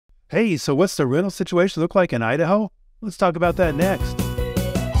Hey, so what's the rental situation look like in Idaho? Let's talk about that next.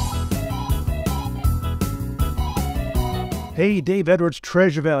 Hey, Dave Edwards,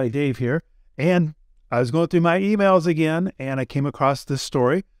 Treasure Valley Dave here. And I was going through my emails again, and I came across this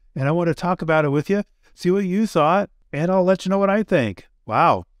story, and I want to talk about it with you, see what you thought, and I'll let you know what I think.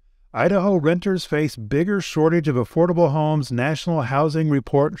 Wow. Idaho renters face bigger shortage of affordable homes, National Housing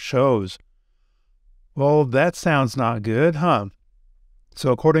Report shows. Well, that sounds not good, huh?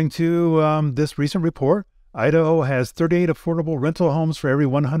 So according to this recent report, Idaho has 38 affordable rental homes for every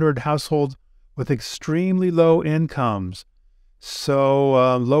 100 households with extremely low incomes.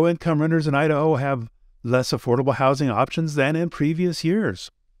 So low-income renters in Idaho have less affordable housing options than in previous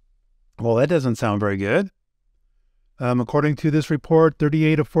years. Well, that doesn't sound very good. According to this report,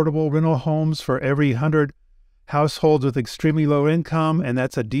 38 affordable rental homes for every 100 households with extremely low income, and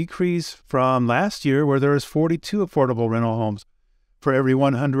that's a decrease from last year where there was 42 affordable rental homes for every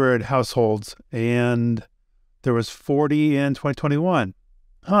 100 households, and there was 40 in 2021.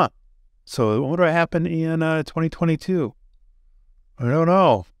 Huh. So I wonder what happened in 2022. I don't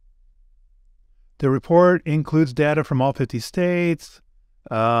know. The report includes data from all 50 states,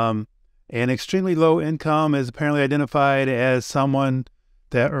 and extremely low income is apparently identified as someone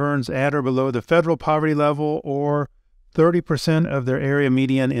that earns at or below the federal poverty level or 30% of their area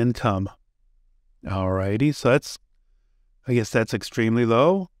median income. Alrighty, so I guess that's extremely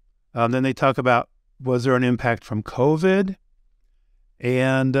low. Then they talk about, was there an impact from COVID?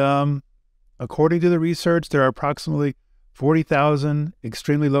 And according to the research, there are approximately 40,000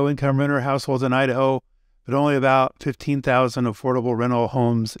 extremely low-income renter households in Idaho, but only about 15,000 affordable rental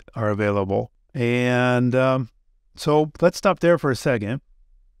homes are available. And so let's stop there for a second.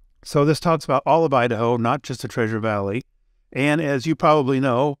 So this talks about all of Idaho, not just the Treasure Valley. And as you probably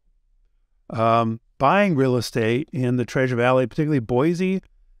know, buying real estate in the Treasure Valley, particularly Boise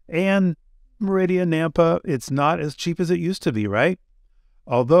and Meridian, Nampa, it's not as cheap as it used to be, right?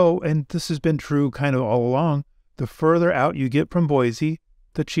 Although, and this has been true kind of all along, the further out you get from Boise,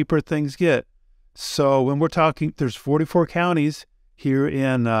 the cheaper things get. So when we're talking, there's 44 counties here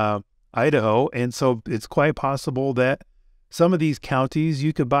in Idaho, and so it's quite possible that some of these counties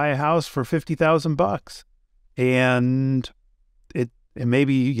you could buy a house for $50,000, and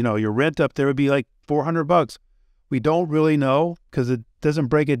maybe your rent up there would be like $400. We don't really know because it doesn't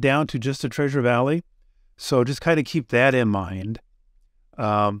break it down to just the Treasure Valley. So just kind of keep that in mind.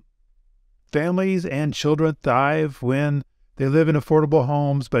 Families and children thrive when they live in affordable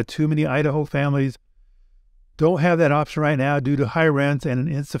homes, but too many Idaho families don't have that option right now due to high rents and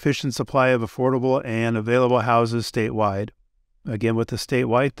an insufficient supply of affordable and available houses statewide. Again, with the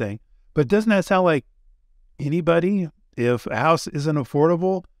statewide thing. But doesn't that sound like anybody? If a house isn't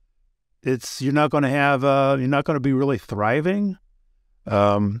affordable, you're not going to be really thriving.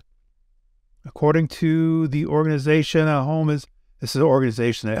 According to the organization, this is an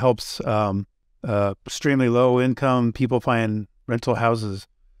organization that helps extremely low-income people find rental houses.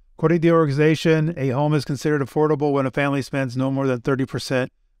 According to the organization, a home is considered affordable when a family spends no more than 30%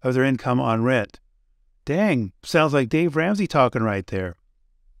 of their income on rent. Dang, sounds like Dave Ramsey talking right there.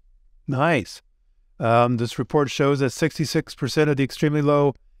 Nice. This report shows that 66% of the extremely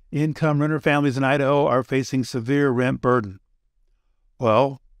low-income renter families in Idaho are facing severe rent burden.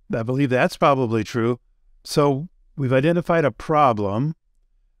 Well, I believe that's probably true. So we've identified a problem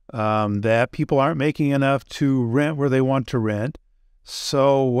that people aren't making enough to rent where they want to rent.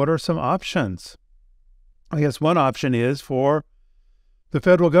 So what are some options? I guess one option is for the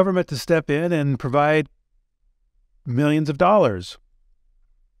federal government to step in and provide millions of dollars.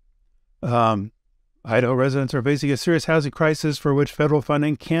 Idaho residents are facing a serious housing crisis for which federal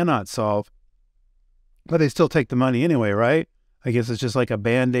funding cannot solve. But they still take the money anyway, right? I guess it's just like a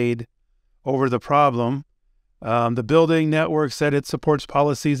Band-Aid over the problem. The building network said it supports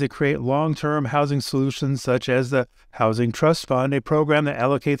policies that create long-term housing solutions such as the Housing Trust Fund, a program that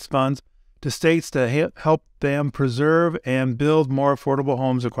allocates funds to states to help them preserve and build more affordable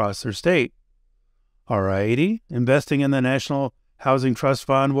homes across their state. Alrighty, investing in the National Housing Trust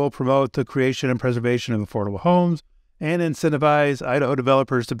Fund will promote the creation and preservation of affordable homes and incentivize Idaho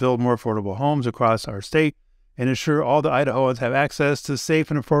developers to build more affordable homes across our state and ensure all the Idahoans have access to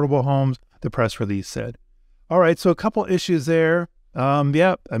safe and affordable homes, the press release said. All right, so a couple issues there.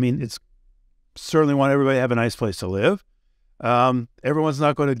 Yeah, I mean, it's certainly want everybody to have a nice place to live. Everyone's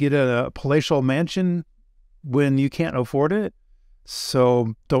not going to get a palatial mansion when you can't afford it.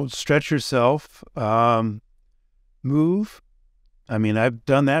 So don't stretch yourself. Move. I mean, I've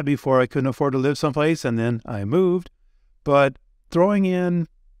done that before. I couldn't afford to live someplace, and then I moved. But throwing in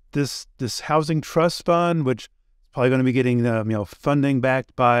this housing trust fund, which probably going to be getting funding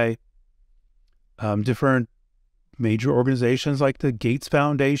backed by different major organizations like the Gates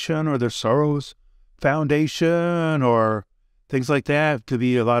Foundation or the Soros Foundation or things like that. Could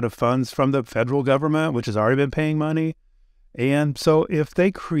be a lot of funds from the federal government, which has already been paying money. And so if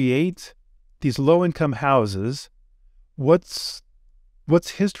they create these low-income houses, what's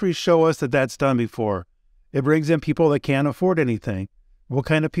history show us that that's done before? It brings in people that can't afford anything. What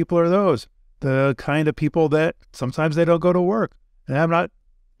kind of people are those? The kind of people that sometimes they don't go to work. And I'm not,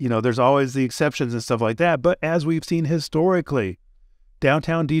 there's always the exceptions and stuff like that. But as we've seen historically,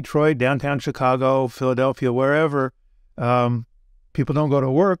 downtown Detroit, downtown Chicago, Philadelphia, wherever, people don't go to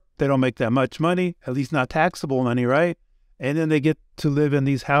work. They don't make that much money, at least not taxable money, right? And then they get to live in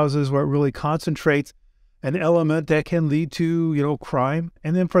these houses where it really concentrates an element that can lead to, crime.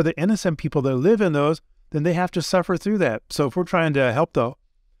 And then for the innocent people that live in those, then they have to suffer through that. So if we're trying to help the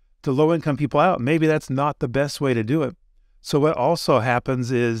low-income people out, maybe that's not the best way to do it. So what also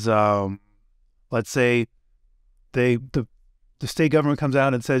happens is, let's say the state government comes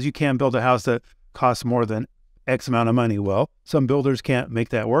out and says you can't build a house that costs more than X amount of money. Well, some builders can't make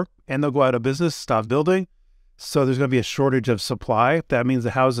that work, and they'll go out of business, stop building. So there's going to be a shortage of supply. That means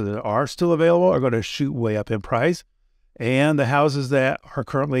the houses that are still available are going to shoot way up in price. And the houses that are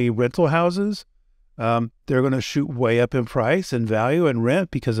currently rental houses, they're going to shoot way up in price and value and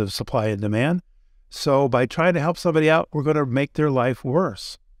rent because of supply and demand. So by trying to help somebody out, we're going to make their life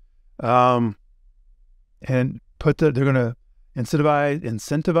worse. And they're going to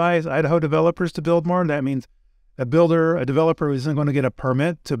incentivize Idaho developers to build more. That means a developer isn't going to get a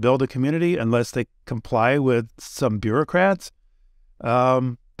permit to build a community unless they comply with some bureaucrats.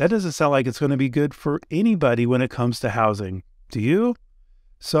 That doesn't sound like it's going to be good for anybody when it comes to housing. Do you?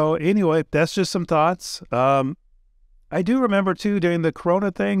 So anyway, that's just some thoughts. I do remember too, during the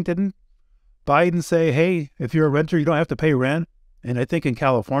Corona thing, didn't Biden say, hey, if you're a renter, you don't have to pay rent? And I think in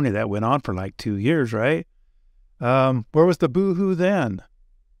California that went on for like 2 years, right? Where was the boo-hoo then?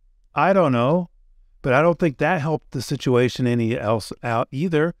 I don't know, but I don't think that helped the situation any else out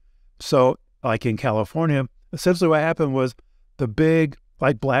either. So like in California, essentially what happened was the big,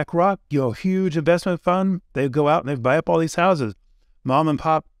 like BlackRock, huge investment fund, they go out and they buy up all these houses. Mom and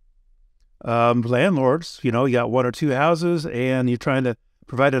pop landlords, you got 1 or 2 houses and you're trying to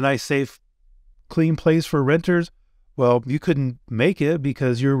provide a nice, safe, clean place for renters. Well, you couldn't make it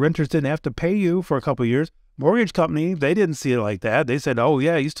because your renters didn't have to pay you for a couple of years. Mortgage company, they didn't see it like that. They said, oh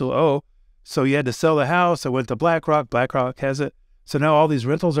yeah, you still owe. So you had to sell the house. I went to BlackRock. BlackRock has it. So now all these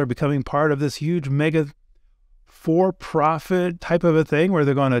rentals are becoming part of this huge mega for-profit type of a thing where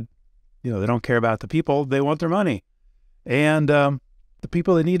they're going to, they don't care about the people. They want their money. And the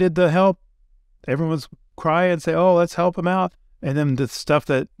people that needed the help, everyone's crying and say, oh, let's help them out. And then the stuff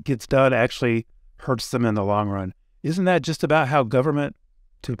that gets done actually hurts them in the long run. Isn't that just about how government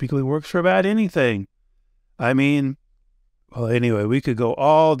typically works for about anything? I mean, well, anyway, we could go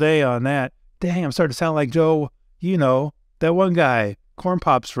all day on that. Dang, I'm starting to sound like Joe, that one guy, Corn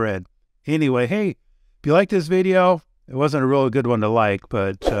Pops Fred. Anyway, hey, if you like this video, it wasn't a really good one to like,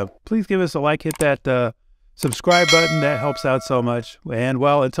 but please give us a like, hit that subscribe button. That helps out so much. And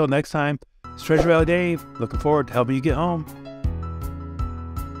well, until next time, it's Treasure Valley Dave. Looking forward to helping you get home.